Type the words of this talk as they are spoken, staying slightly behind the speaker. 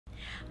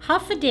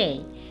Half a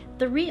day,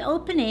 the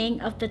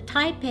reopening of the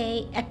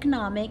Taipei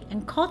Economic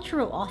and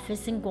Cultural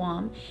Office in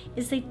Guam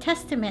is a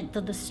testament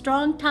to the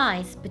strong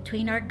ties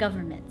between our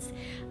governments.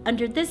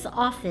 Under this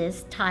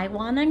office,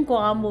 Taiwan and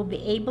Guam will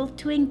be able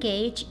to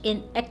engage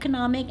in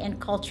economic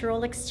and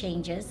cultural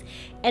exchanges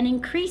and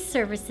increase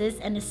services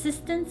and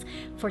assistance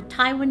for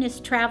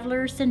Taiwanese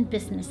travelers and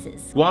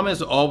businesses. Guam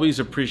has always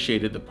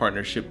appreciated the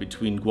partnership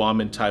between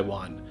Guam and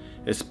Taiwan,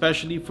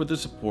 especially for the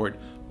support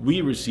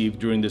we received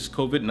during this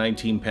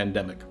COVID-19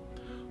 pandemic.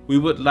 We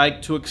would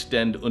like to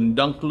extend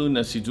undangklu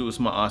na siduus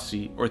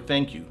maasi, or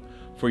thank you,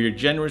 for your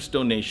generous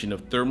donation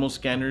of thermal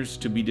scanners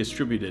to be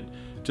distributed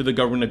to the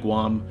government of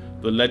Guam,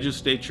 the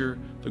legislature,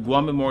 the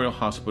Guam Memorial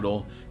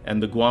Hospital,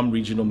 and the Guam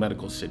Regional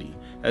Medical City,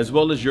 as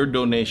well as your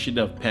donation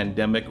of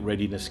pandemic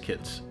readiness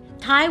kits.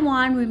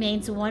 Taiwan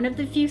remains one of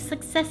the few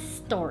success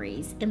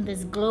stories in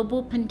this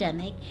global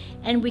pandemic,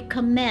 and we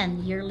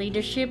commend your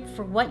leadership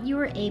for what you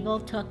were able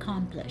to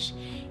accomplish.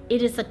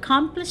 It is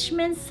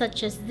accomplishments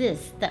such as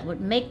this that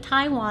would make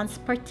Taiwan's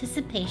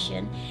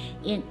participation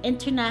in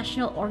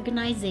international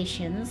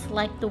organizations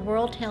like the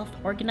World Health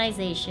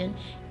Organization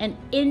an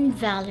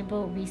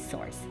invaluable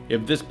resource.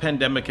 If this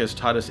pandemic has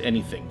taught us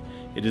anything,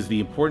 it is the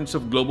importance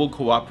of global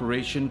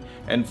cooperation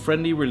and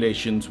friendly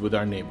relations with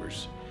our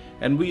neighbors.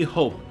 And we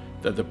hope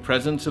that the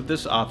presence of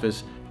this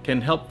office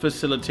can help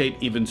facilitate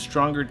even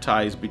stronger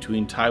ties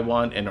between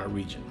Taiwan and our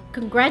region.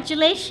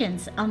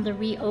 Congratulations on the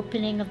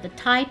reopening of the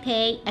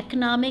Taipei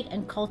Economic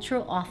and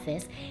Cultural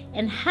Office,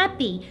 and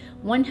happy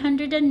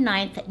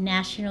 109th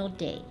National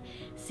Day.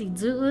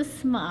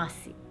 Siduus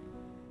Maasi.